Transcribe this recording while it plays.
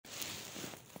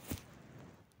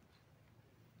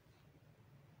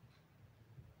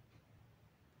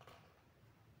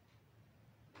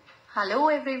Hello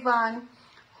everyone.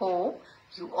 Hope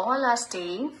you all are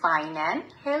staying fine and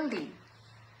healthy.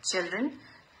 Children,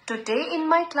 today in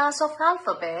my class of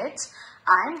alphabets,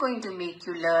 I am going to make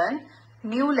you learn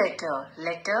new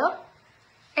letter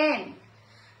N.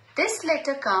 This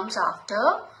letter comes after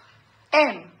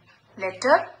M.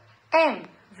 Letter M.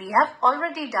 We have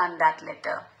already done that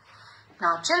letter.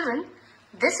 Now children,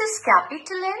 this is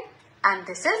capital N and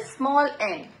this is small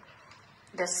n.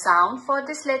 The sound for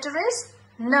this letter is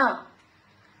N.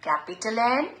 Capital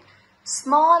N,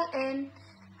 small n,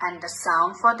 and the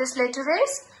sound for this letter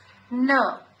is N.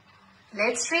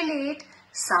 Let's relate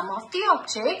some of the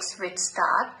objects which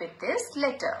start with this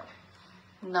letter.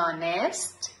 N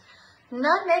nest, N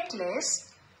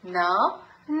necklace, N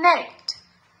net.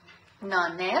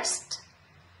 N nest,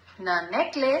 N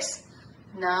necklace,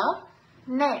 N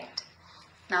net.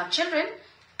 Now children,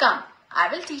 come, I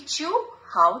will teach you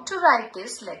how to write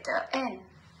this letter N.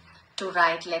 To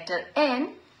write letter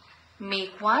N,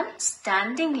 make one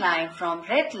standing line from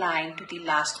red line to the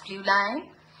last blue line.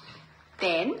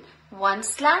 Then one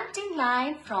slanting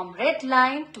line from red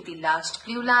line to the last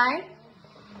blue line.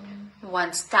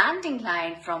 One standing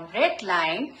line from red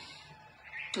line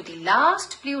to the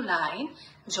last blue line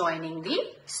joining the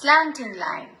slanting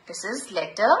line. This is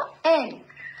letter N.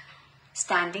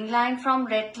 Standing line from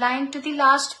red line to the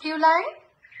last blue line.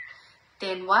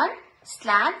 Then one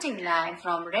slanting line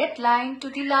from red line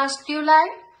to the last blue line.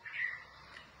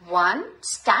 One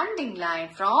standing line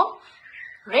from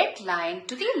red line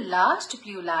to the last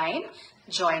blue line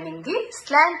joining the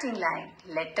slanting line.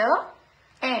 Letter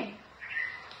N.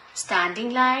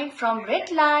 Standing line from red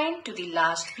line to the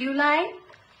last blue line.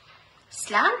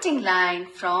 Slanting line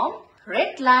from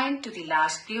red line to the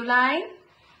last blue line.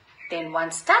 Then one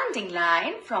standing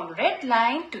line from red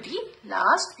line to the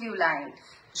last blue line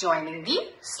joining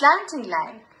the slanting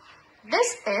line.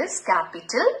 This is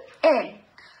capital N.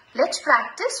 Let's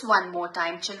practice one more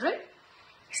time, children.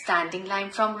 Standing line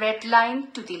from red line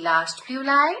to the last blue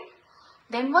line.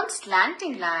 Then one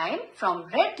slanting line from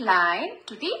red line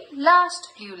to the last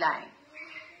blue line.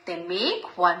 Then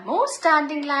make one more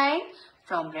standing line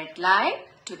from red line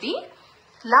to the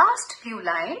last blue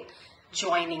line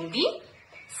joining the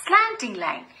slanting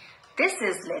line. This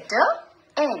is letter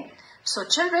N. So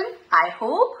children, I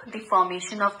hope the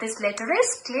formation of this letter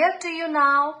is clear to you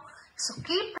now. So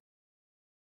keep